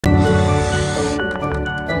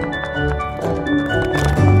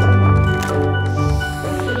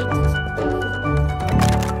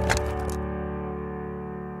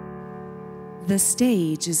The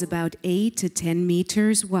stage is about 8 to 10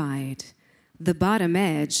 meters wide. The bottom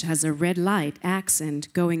edge has a red light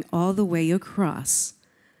accent going all the way across.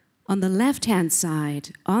 On the left-hand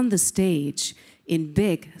side, on the stage, in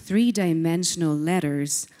big three-dimensional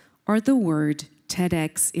letters, are the word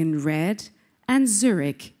TEDx in red and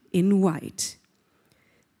Zurich in white.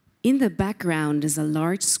 In the background is a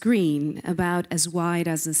large screen about as wide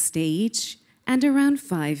as a stage and around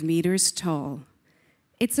 5 meters tall.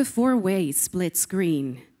 It's a four-way split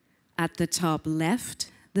screen. At the top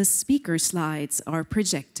left, the speaker slides are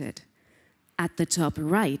projected. At the top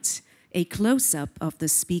right, a close-up of the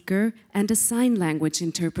speaker and a sign language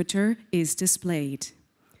interpreter is displayed.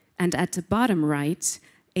 And at the bottom right,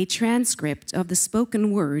 a transcript of the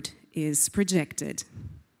spoken word is projected.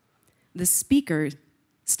 The speaker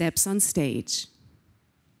steps on stage.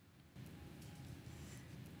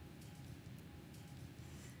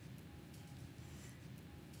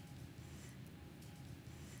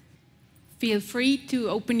 Feel free to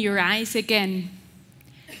open your eyes again.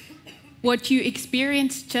 What you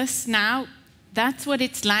experienced just now, that's what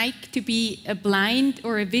it's like to be a blind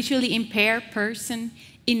or a visually impaired person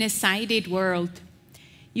in a sighted world.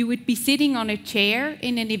 You would be sitting on a chair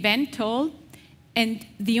in an event hall, and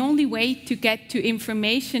the only way to get to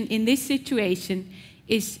information in this situation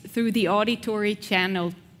is through the auditory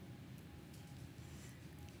channel.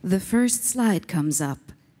 The first slide comes up.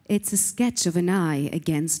 It's a sketch of an eye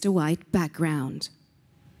against a white background.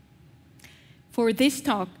 For this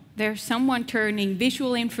talk, there's someone turning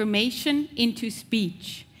visual information into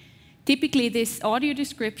speech. Typically, this audio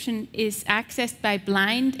description is accessed by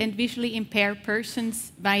blind and visually impaired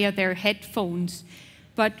persons via their headphones.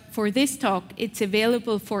 But for this talk, it's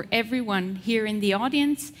available for everyone here in the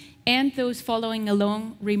audience and those following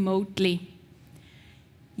along remotely.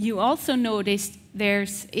 You also noticed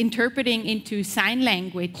there's interpreting into sign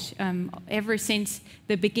language ever since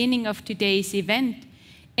the beginning of today's event.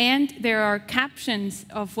 And there are captions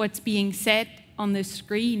of what's being said on the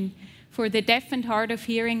screen for the deaf and hard of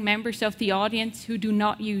hearing members of the audience who do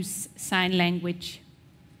not use sign language.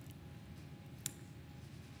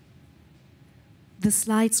 The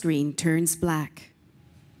slide screen turns black.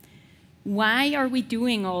 Why are we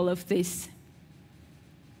doing all of this?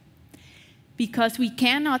 Because we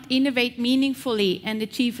cannot innovate meaningfully and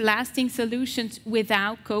achieve lasting solutions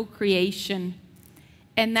without co-creation.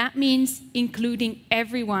 And that means including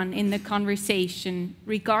everyone in the conversation,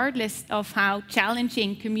 regardless of how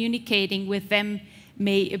challenging communicating with them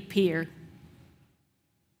may appear.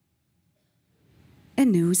 A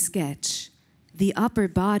new sketch. The upper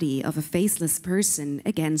body of a faceless person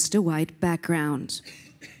against a white background.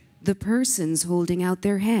 The person's holding out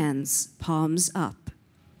their hands, palms up.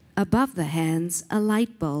 Above the hands, a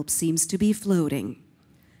light bulb seems to be floating.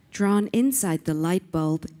 Drawn inside the light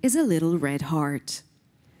bulb is a little red heart.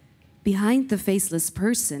 Behind the faceless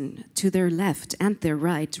person, to their left and their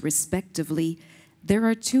right, respectively, there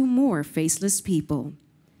are two more faceless people.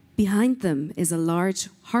 Behind them is a large,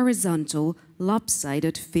 horizontal,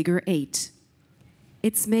 lopsided figure 8.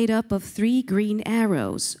 It's made up of 3 green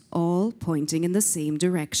arrows, all pointing in the same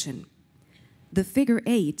direction. The figure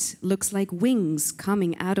 8 looks like wings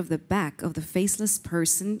coming out of the back of the faceless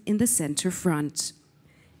person in the center front.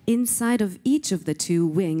 Inside of each of the 2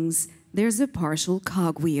 wings, there's a partial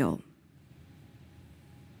cogwheel.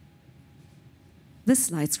 The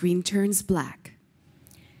slide screen turns black.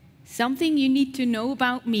 Something you need to know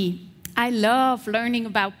about me. I love learning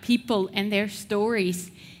about people and their stories.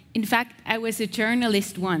 In fact, I was a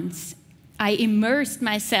journalist once. I immersed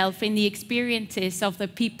myself in the experiences of the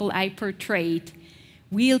people I portrayed.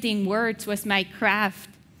 Wielding words was my craft.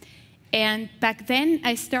 And back then,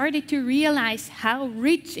 I started to realize how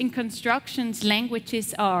rich in constructions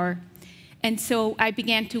languages are. And so I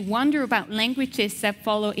began to wonder about languages that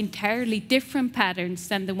follow entirely different patterns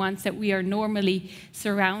than the ones that we are normally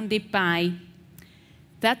surrounded by.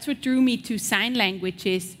 That's what drew me to sign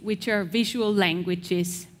languages, which are visual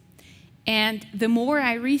languages. And the more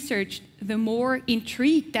I researched, the more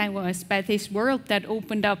intrigued I was by this world that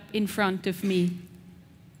opened up in front of me.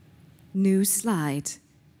 New slide.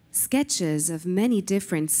 Sketches of many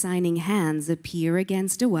different signing hands appear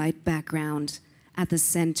against a white background. At the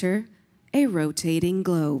center, a rotating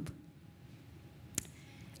globe.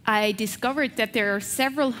 I discovered that there are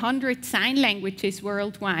several hundred sign languages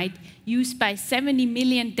worldwide used by 70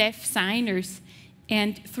 million deaf signers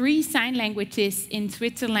and 3 sign languages in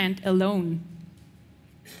Switzerland alone.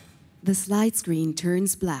 The slide screen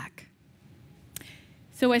turns black.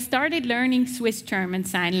 So I started learning Swiss German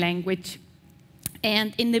Sign Language.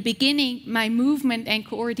 And in the beginning, my movement and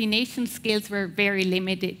coordination skills were very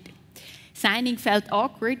limited. signing felt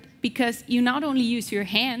awkward because you not only use your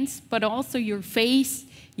hands, but also your face,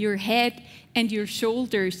 your head, and your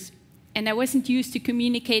shoulders. And I wasn't used to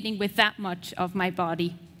communicating with that much of my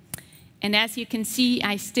body. And as you can see,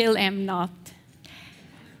 I still am not.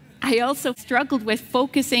 I also struggled with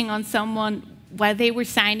focusing on someone while they were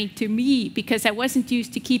signing to me because I wasn't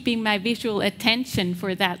used to keeping my visual attention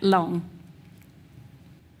for that long.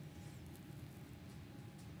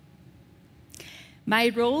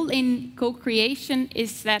 My role in co-creation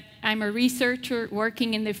is that I'm a researcher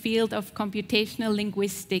working in the field of computational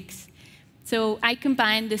linguistics. So I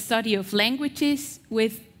combine the study of languages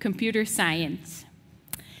with computer science.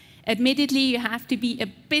 Admittedly, you have to be a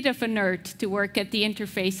bit of a nerd to work at the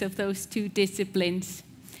interface of those two disciplines.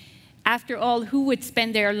 After all, who would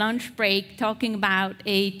spend their lunch break talking about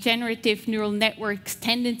a generative neural network's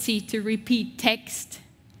tendency to repeat text?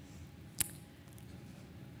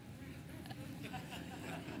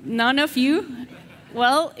 None of you?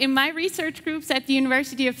 Well, in my research groups at the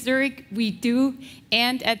University of Zurich, we do,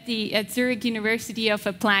 and at Zurich University of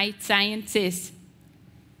Applied Sciences.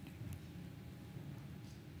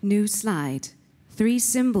 New slide. 3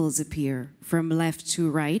 symbols appear from left to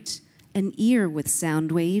right: an ear with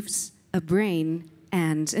sound waves, a brain,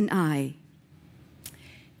 and an eye.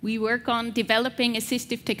 We work on developing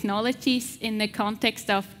assistive technologies in the context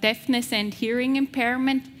of deafness and hearing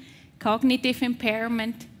impairment, cognitive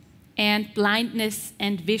impairment, and blindness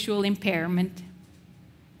and visual impairment.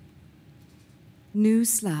 New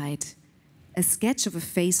slide. A sketch of a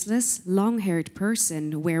faceless, long-haired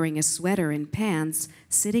person wearing a sweater and pants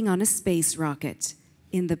sitting on a space rocket.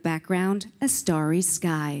 In the background, a starry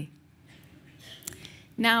sky.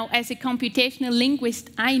 Now, as a computational linguist,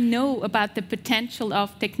 I know about the potential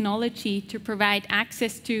of technology to provide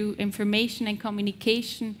access to information and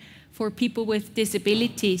communication for people with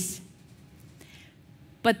disabilities.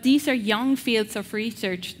 But these are young fields of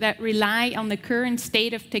research that rely on the current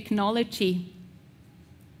state of technology.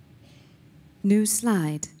 New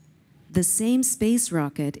slide. The same space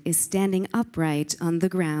rocket is standing upright on the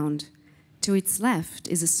ground. To its left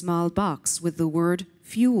is a small box with the word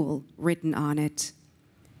fuel written on it.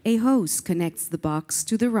 A hose connects the box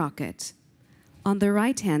to the rocket. On the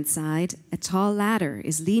right-hand side, a tall ladder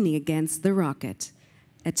is leaning against the rocket.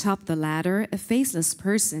 Atop the ladder, a faceless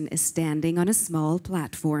person is standing on a small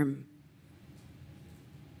platform.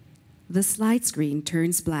 The slide screen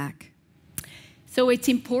turns black. So it's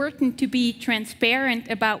important to be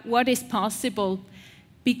transparent about what is possible,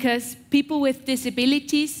 because people with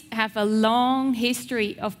disabilities have a long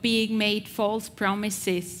history of being made false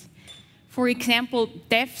promises. For example,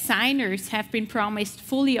 deaf signers have been promised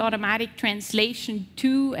fully automatic translation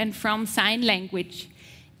to and from sign language.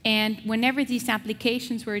 And whenever these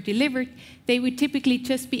applications were delivered, they would typically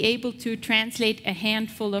just be able to translate a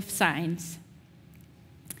handful of signs.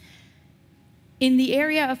 In the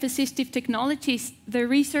area of assistive technologies, the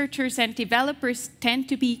researchers and developers tend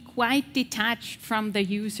to be quite detached from the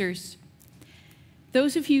users.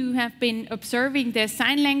 Those of you who have been observing the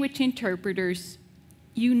sign language interpreters,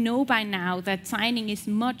 you know by now that signing is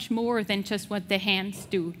much more than just what the hands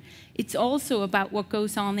do. It's also about what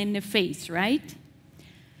goes on in the face, right?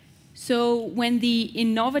 So when the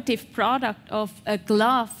innovative product of a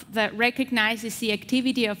glove that recognizes the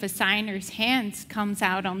activity of a signer's hands comes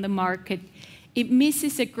out on the market, it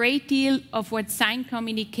misses a great deal of what sign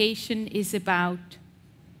communication is about.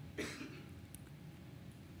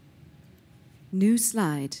 New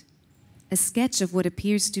slide. A sketch of what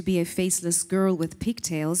appears to be a faceless girl with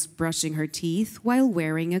pigtails brushing her teeth while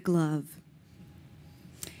wearing a glove.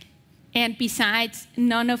 And besides,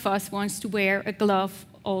 none of us wants to wear a glove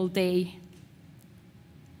all day.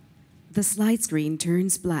 The slide screen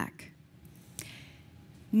turns black.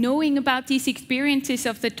 Knowing about these experiences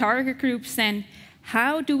of the target groups, then,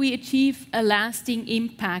 how do we achieve a lasting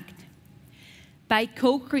impact? By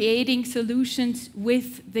co-creating solutions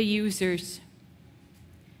with the users.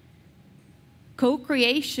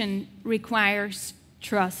 Co-creation requires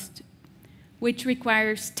trust, which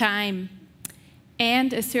requires time,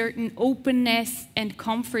 and a certain openness and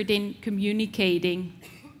comfort in communicating.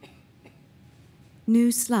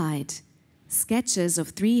 New slide. Sketches of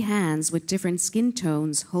 3 hands with different skin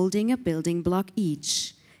tones holding a building block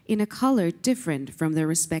each, in a color different from their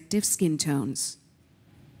respective skin tones.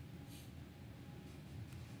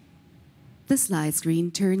 The slide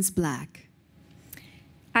screen turns black.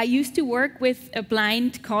 I used to work with a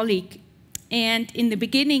blind colleague, and in the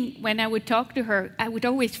beginning, when I would talk to her, I would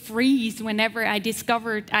always freeze whenever I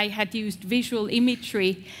discovered I had used visual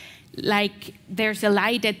imagery, like there's a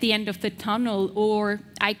light at the end of the tunnel, or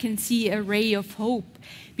I can see a ray of hope,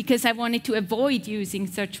 because I wanted to avoid using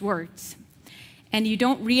such words. And you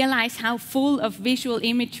don't realize how full of visual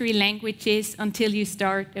imagery language is until you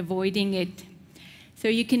start avoiding it. So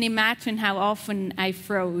you can imagine how often I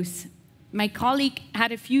froze. My colleague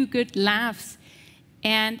had a few good laughs,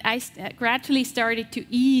 and I gradually started to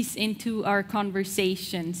ease into our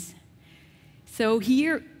conversations. So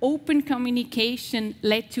here, open communication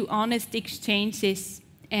led to honest exchanges,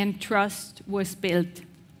 and trust was built.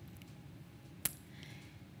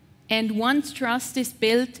 And once trust is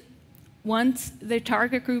built, once the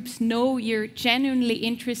target groups know you're genuinely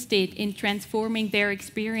interested in transforming their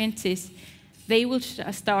experiences, they will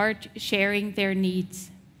start sharing their needs.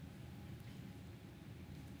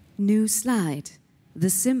 New slide.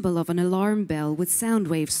 The symbol of an alarm bell with sound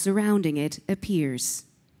waves surrounding it appears.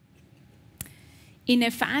 In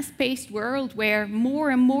a fast-paced world where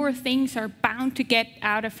more and more things are bound to get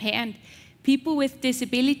out of hand, people with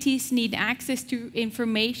disabilities need access to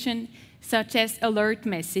information such as alert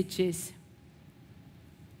messages.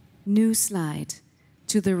 New slide.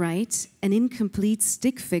 To the right, an incomplete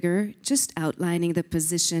stick figure just outlining the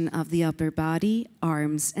position of the upper body,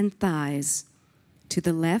 arms, and thighs. To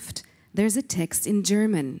the left, there's a text in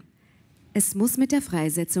German. Es muss mit der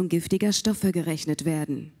Freisetzung giftiger Stoffe gerechnet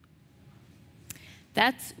werden.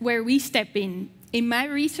 That's where we step in. In my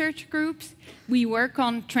research groups, we work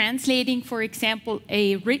on translating, for example,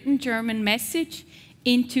 a written German message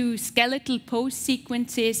into skeletal pose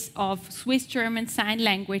sequences of Swiss German Sign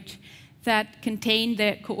Language that contain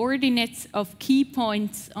the coordinates of key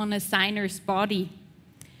points on a signer's body.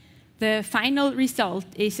 The final result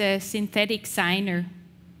is a synthetic signer.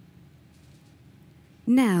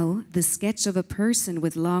 Now, the sketch of a person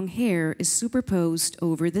with long hair is superposed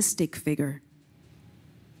over the stick figure.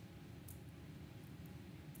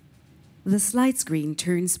 The slide screen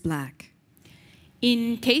turns black.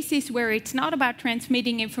 In cases where it's not about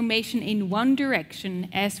transmitting information in one direction,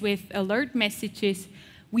 as with alert messages,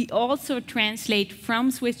 we also translate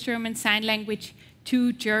from Swiss German Sign Language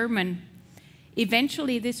to German.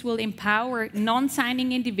 Eventually, this will empower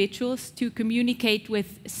non-signing individuals to communicate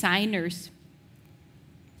with signers.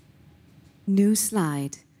 New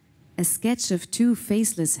slide. A sketch of two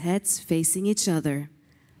faceless heads facing each other.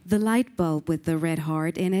 The light bulb with the red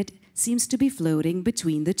heart in it seems to be floating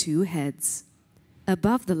between the two heads.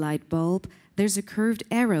 Above the light bulb, there's a curved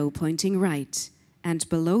arrow pointing right, and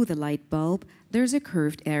below the light bulb, there's a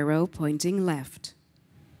curved arrow pointing left.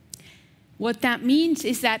 What that means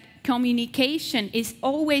is that communication is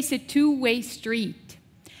always a two-way street.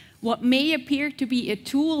 What may appear to be a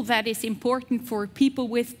tool that is important for people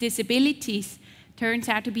with disabilities turns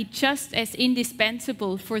out to be just as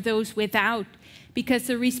indispensable for those without, because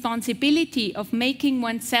the responsibility of making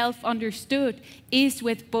oneself understood is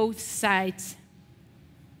with both sides.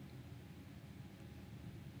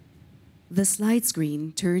 The slide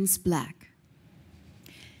screen turns black.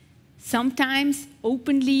 Sometimes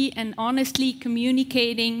openly and honestly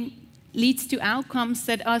communicating leads to outcomes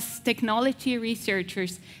that us technology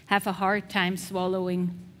researchers have a hard time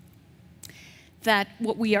swallowing. That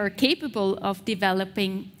what we are capable of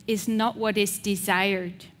developing is not what is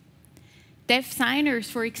desired. Deaf signers,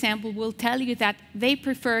 for example, will tell you that they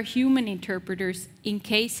prefer human interpreters in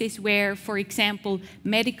cases where, for example,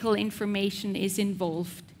 medical information is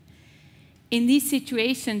involved. In these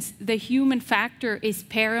situations, the human factor is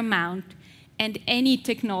paramount, and any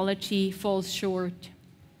technology falls short.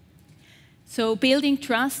 So building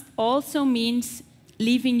trust also means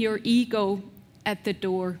leaving your ego at the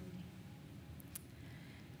door.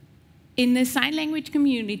 In the sign language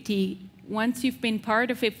community, once you've been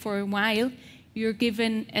part of it for a while, you're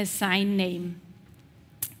given a sign name.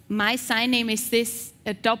 My sign name is this,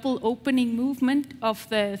 a double opening movement of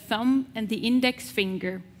the thumb and the index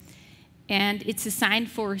finger. And it's a sign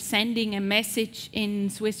for sending a message in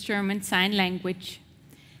Swiss German Sign Language.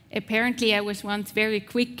 Apparently, I was once very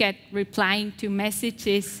quick at replying to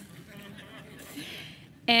messages.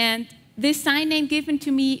 And this sign name given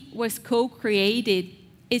to me was co-created.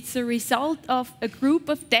 It's a result of a group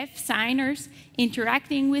of deaf signers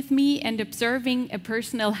interacting with me and observing a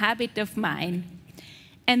personal habit of mine.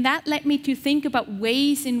 And that led me to think about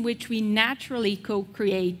ways in which we naturally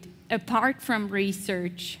co-create, apart from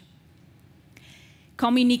research.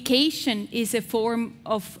 Communication is a form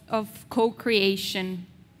of co-creation.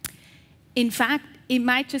 In fact, it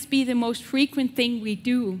might just be the most frequent thing we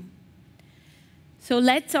do. So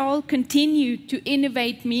let's all continue to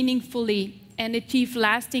innovate meaningfully and achieve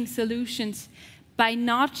lasting solutions by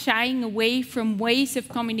not shying away from ways of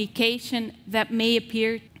communication that may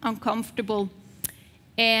appear uncomfortable.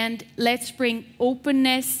 And let's bring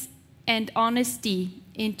openness and honesty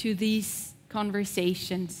into these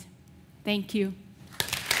conversations. Thank you.